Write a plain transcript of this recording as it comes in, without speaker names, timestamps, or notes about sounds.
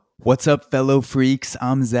What's up, fellow freaks?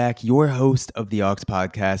 I'm Zach, your host of the Aux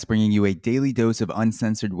Podcast, bringing you a daily dose of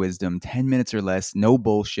uncensored wisdom, 10 minutes or less, no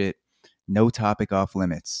bullshit, no topic off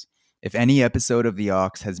limits. If any episode of the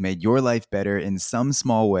Aux has made your life better in some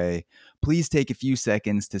small way, please take a few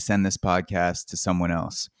seconds to send this podcast to someone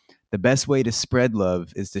else. The best way to spread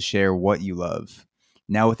love is to share what you love.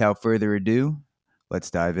 Now, without further ado,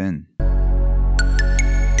 let's dive in.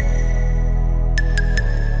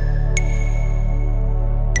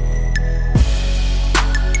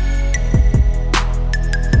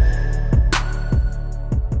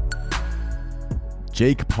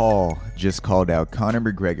 Jake Paul just called out Conor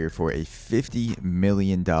McGregor for a $50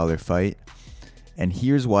 million fight, and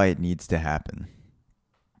here's why it needs to happen.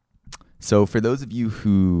 So for those of you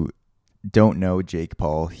who don't know Jake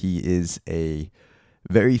Paul, he is a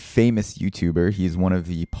very famous YouTuber. He's one of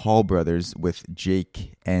the Paul brothers with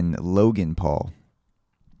Jake and Logan Paul.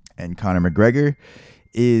 And Conor McGregor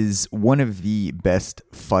is one of the best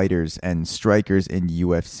fighters and strikers in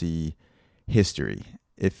UFC history.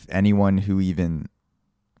 If anyone who even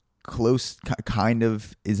kind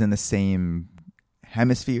of is in the same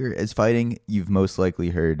hemisphere as fighting, you've most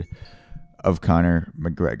likely heard of Conor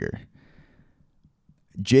McGregor.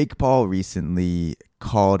 Jake Paul recently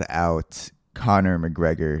called out Conor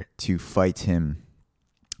McGregor to fight him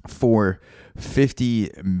for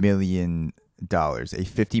 $50 million, a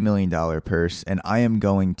 $50 million purse, and I am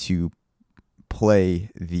going to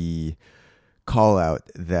play the call out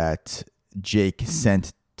that Jake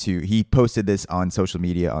sent he posted this on social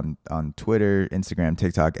media, on Twitter, Instagram,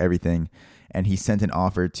 TikTok, everything. And he sent an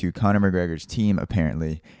offer to Conor McGregor's team,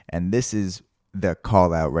 apparently. And this is the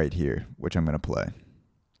call out right here, which I'm going to play.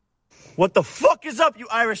 What the fuck is up, you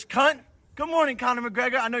Irish cunt? Good morning, Conor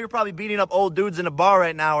McGregor. I know you're probably beating up old dudes in a bar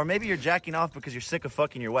right now, or maybe you're jacking off because you're sick of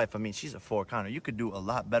fucking your wife. I mean, she's a 4, Conor. You could do a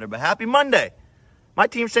lot better, but happy Monday. My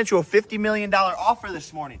team sent you a $50 million offer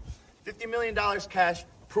this morning. $50 million cash,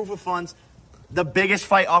 proof of funds. The biggest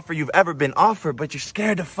fight offer you've ever been offered, but you're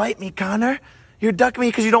scared to fight me, Conor. You're ducking me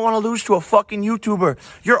because you don't want to lose to a fucking YouTuber.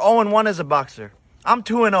 You're 0-1 as a boxer. I'm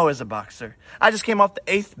 2-0 as a boxer. I just came off the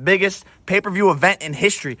 8th biggest pay-per-view event in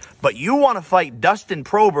history, but you want to fight Dustin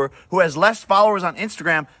Prober, who has less followers on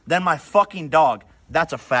Instagram than my fucking dog.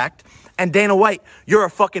 That's a fact. And Dana White, you're a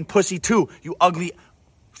fucking pussy too, you ugly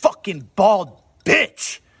fucking bald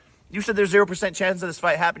bitch. You said there's 0% chance of this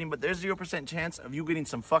fight happening, but there's 0% chance of you getting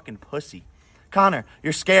some fucking pussy. Conor,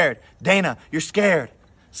 you're scared. Dana, you're scared.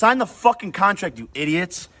 Sign the fucking contract, you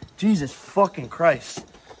idiots. Jesus fucking Christ.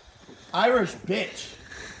 Irish bitch.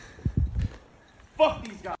 Fuck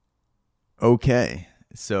these guys. Okay,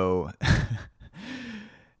 so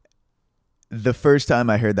the first time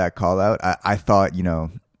I heard that call out, I thought,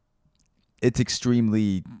 it's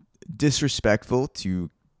extremely disrespectful to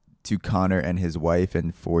Conor and his wife,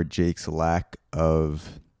 and for Jake's lack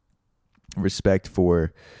of respect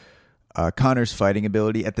for Conor's fighting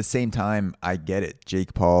ability. At the same time, I get it.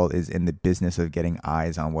 Jake Paul is in the business of getting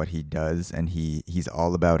eyes on what he does, and he's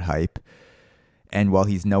all about hype. And while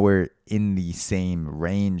he's nowhere in the same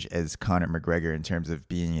range as Conor McGregor in terms of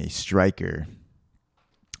being a striker,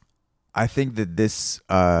 I think that this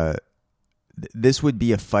would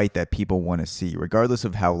be a fight that people want to see, regardless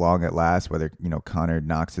of how long it lasts, whether Conor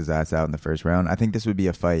knocks his ass out in the first round. I think this would be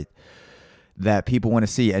a fight that people want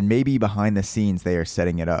to see, and maybe behind the scenes they are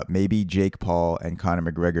setting it up. Maybe Jake Paul and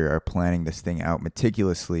Conor McGregor are planning this thing out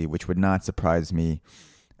meticulously, which would not surprise me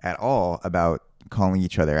at all, about calling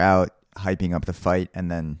each other out, hyping up the fight,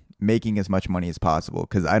 and then making as much money as possible.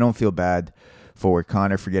 Because I don't feel bad for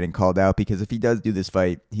Conor for getting called out, because if he does do this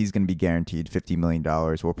fight, he's going to be guaranteed $50 million.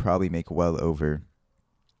 We'll probably make well over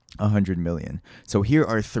 $100 million. So here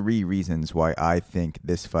are 3 reasons why I think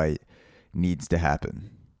this fight needs to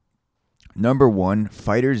happen. Number 1,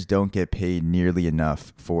 fighters don't get paid nearly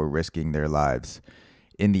enough for risking their lives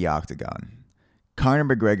in the octagon.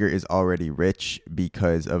 Conor McGregor is already rich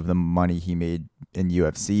because of the money he made in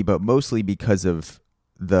UFC, but mostly because of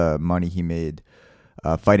the money he made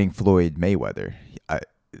fighting Floyd Mayweather.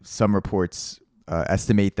 Some reports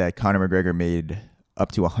estimate that Conor McGregor made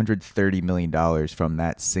up to $130 million from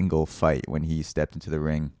that single fight when he stepped into the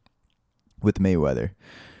ring with Mayweather.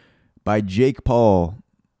 By Jake Paul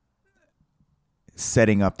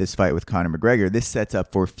setting up this fight with Conor McGregor, this sets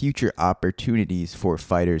up for future opportunities for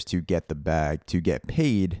fighters to get the bag, to get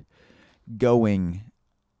paid going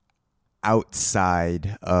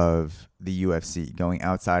outside of the UFC, going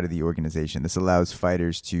outside of the organization. This allows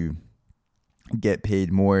fighters to get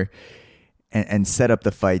paid more and set up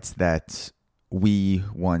the fights that we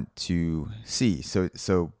want to see.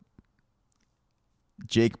 So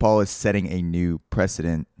Jake Paul is setting a new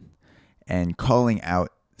precedent and calling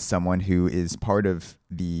out someone who is part of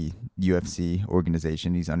the UFC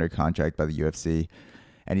organization. He's under contract by the UFC,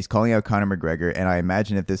 and he's calling out Conor McGregor. And I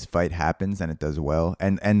imagine if this fight happens and it does well,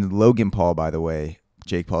 and Logan Paul, by the way,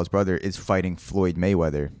 Jake Paul's brother, is fighting Floyd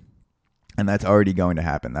Mayweather, and that's already going to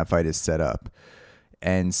happen. That fight is set up.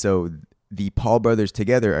 And so the Paul brothers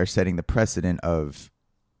together are setting the precedent of,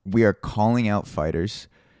 we are calling out fighters,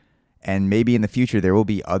 and maybe in the future there will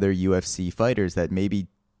be other UFC fighters that maybe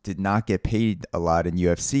did not get paid a lot in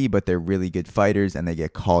UFC, but they're really good fighters, and they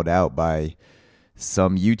get called out by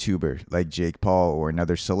some YouTuber like Jake Paul or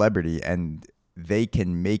another celebrity, and they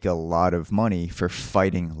can make a lot of money for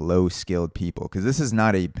fighting low-skilled people, because this is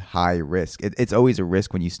not a high risk. It's always a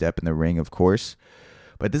risk when you step in the ring, of course,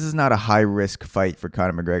 but this is not a high-risk fight for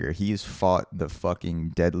Conor McGregor. He's fought the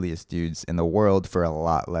fucking deadliest dudes in the world for a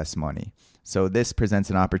lot less money. So this presents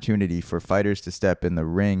an opportunity for fighters to step in the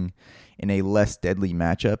ring in a less deadly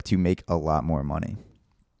matchup to make a lot more money.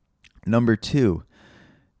 Number 2,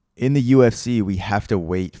 in the UFC, we have to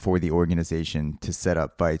wait for the organization to set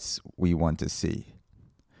up fights we want to see.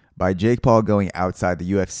 By Jake Paul going outside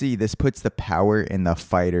the UFC, this puts the power in the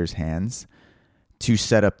fighters' hands to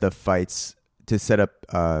set up the fights, to set up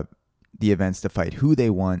the events to fight who they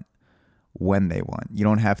want, when they want. You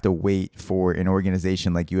don't have to wait for an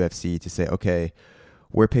organization like UFC to say, okay,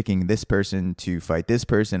 we're picking this person to fight this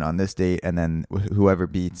person on this date, and then whoever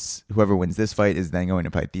wins this fight is then going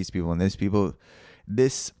to fight these people and this people.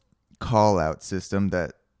 This call-out system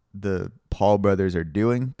that the Paul brothers are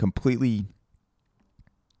doing completely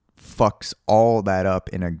fucks all that up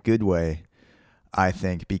in a good way, I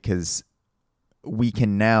think, because we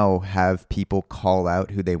can now have people call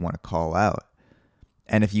out who they want to call out.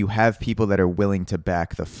 And if you have people that are willing to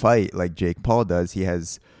back the fight, like Jake Paul does, he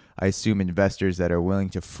has, I assume, investors that are willing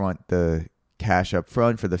to front the cash up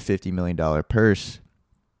front for the $50 million purse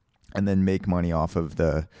and then make money off of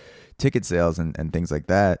the ticket sales and things like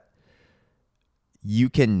that. You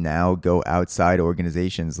can now go outside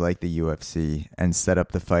organizations like the UFC and set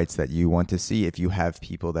up the fights that you want to see if you have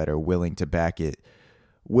people that are willing to back it,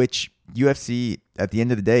 which UFC, at the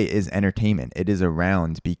end of the day, is entertainment. It is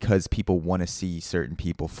around because people want to see certain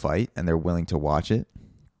people fight and they're willing to watch it.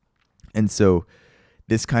 And so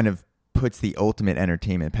this kind of puts the ultimate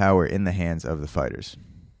entertainment power in the hands of the fighters.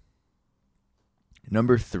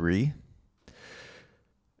 Number 3,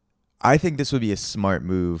 I think this would be a smart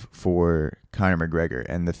move for Conor McGregor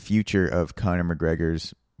and the future of Conor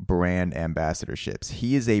McGregor's brand ambassadorships.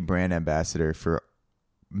 He is a brand ambassador for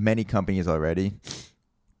many companies already,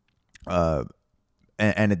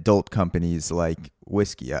 and adult companies like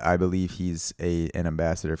whiskey. I believe he's an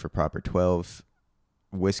ambassador for Proper 12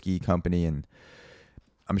 whiskey company, and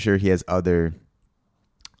I'm sure he has other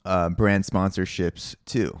brand sponsorships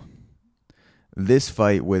too. This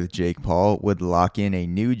fight with Jake Paul would lock in a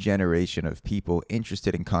new generation of people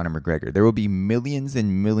interested in Conor McGregor. There will be millions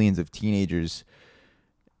and millions of teenagers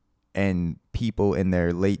and people in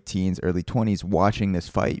their late teens, early 20s watching this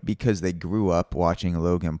fight because they grew up watching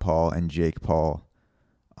Logan Paul and Jake Paul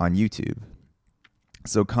on YouTube.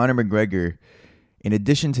 So Conor McGregor, in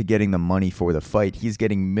addition to getting the money for the fight, he's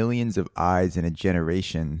getting millions of eyes in a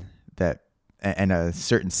generation and a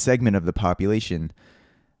certain segment of the population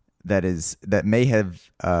that may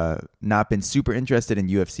have not been super interested in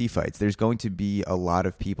UFC fights. There's going to be a lot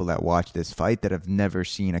of people that watch this fight that have never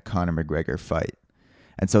seen a Conor McGregor fight.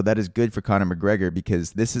 And so that is good for Conor McGregor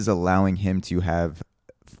because this is allowing him to have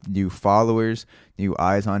new followers, new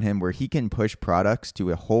eyes on him, where he can push products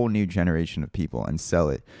to a whole new generation of people and sell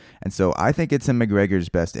it. And so I think it's in McGregor's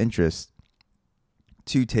best interest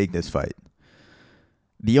to take this fight.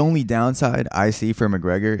 The only downside I see for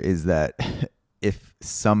McGregor is that if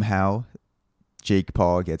somehow Jake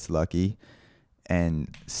Paul gets lucky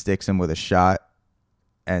and sticks him with a shot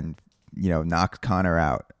and, knocks Conor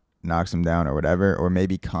out, knocks him down or whatever, or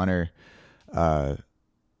maybe Conor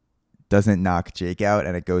doesn't knock Jake out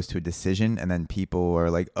and it goes to a decision, and then people are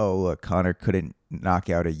like, oh, look, Conor couldn't knock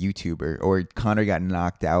out a YouTuber, or Conor got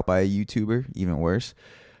knocked out by a YouTuber, even worse.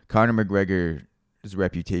 Conor McGregor's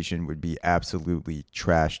reputation would be absolutely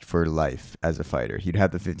trashed for life as a fighter. He'd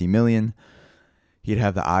have the $50 million. He'd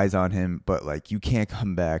have the eyes on him, but you can't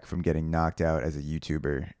come back from getting knocked out as a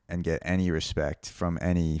YouTuber and get any respect from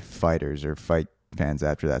any fighters or fight fans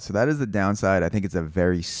after that. So that is the downside. I think it's a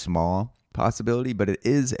very small possibility, but it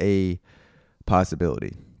is a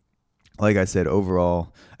possibility. Like I said,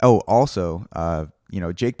 overall. Oh, also,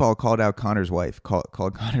 Jake Paul called out Conor's wife,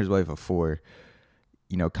 called Conor's wife a 4.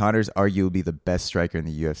 Conor's arguably the best striker in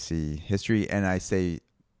the UFC history, and I say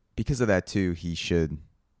because of that too, he should.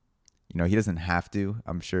 He doesn't have to.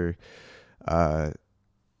 I'm sure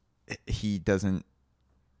he doesn't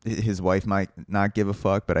his wife might not give a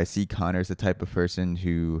fuck, but I see Conor's the type of person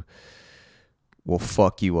who will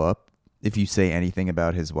fuck you up if you say anything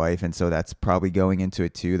about his wife. And so that's probably going into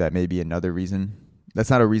it too. That may be another reason. That's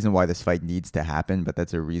not a reason why this fight needs to happen, but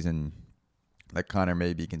that's a reason that Conor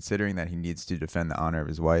may be considering, that he needs to defend the honor of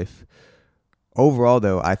his wife. Overall,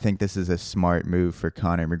 though, I think this is a smart move for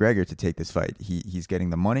Conor McGregor to take this fight. He's getting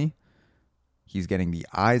the money. He's getting the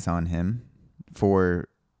eyes on him for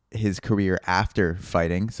his career after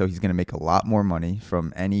fighting. So he's going to make a lot more money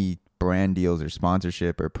from any brand deals or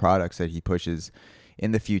sponsorship or products that he pushes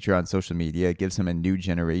in the future on social media. It gives him a new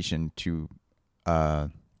generation to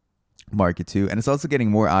market to. And it's also getting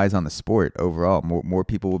more eyes on the sport overall. More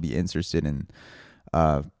people will be interested in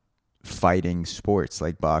fighting sports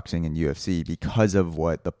like boxing and UFC because of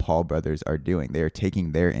what the Paul brothers are doing. They are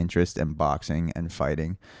taking their interest in boxing and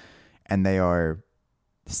fighting, and they are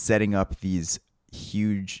setting up these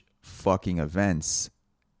huge fucking events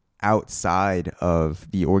outside of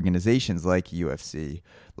the organizations like UFC,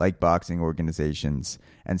 like boxing organizations,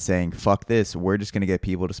 and saying, fuck this, we're just going to get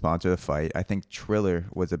people to sponsor the fight. I think Triller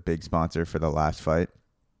was a big sponsor for the last fight,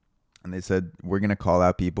 and they said, we're going to call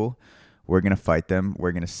out people. We're going to fight them.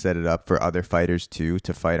 We're going to set it up for other fighters, too,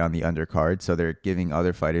 to fight on the undercard. So they're giving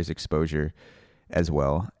other fighters exposure as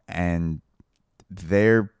well. And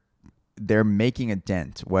they're making a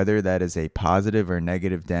dent. Whether that is a positive or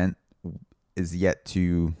negative dent is yet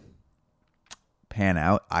to pan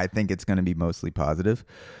out. I think it's going to be mostly positive,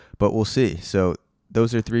 but we'll see. So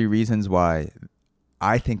those are 3 reasons why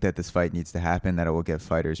I think that this fight needs to happen, that it will get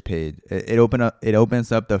fighters paid. It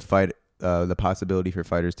opens up the fight, the possibility for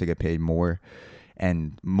fighters to get paid more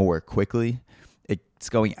and more quickly. It's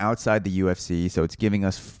going outside the UFC, so it's giving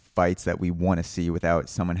us fights that we want to see without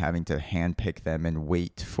someone having to handpick them and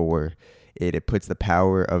wait for it. It puts the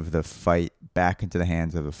power of the fight back into the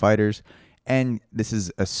hands of the fighters, and this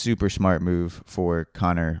is a super smart move for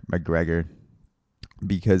Conor McGregor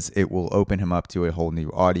because it will open him up to a whole new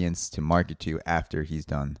audience to market to after he's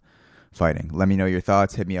done fighting. Let me know your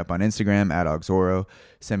thoughts. Hit me up on Instagram at Auxoro.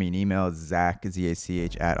 Send me an email, Zach,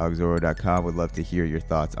 Z-A-C-H, @auxoro.com. Would love to hear your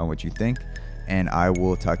thoughts on what you think. And I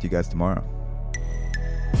will talk to you guys tomorrow.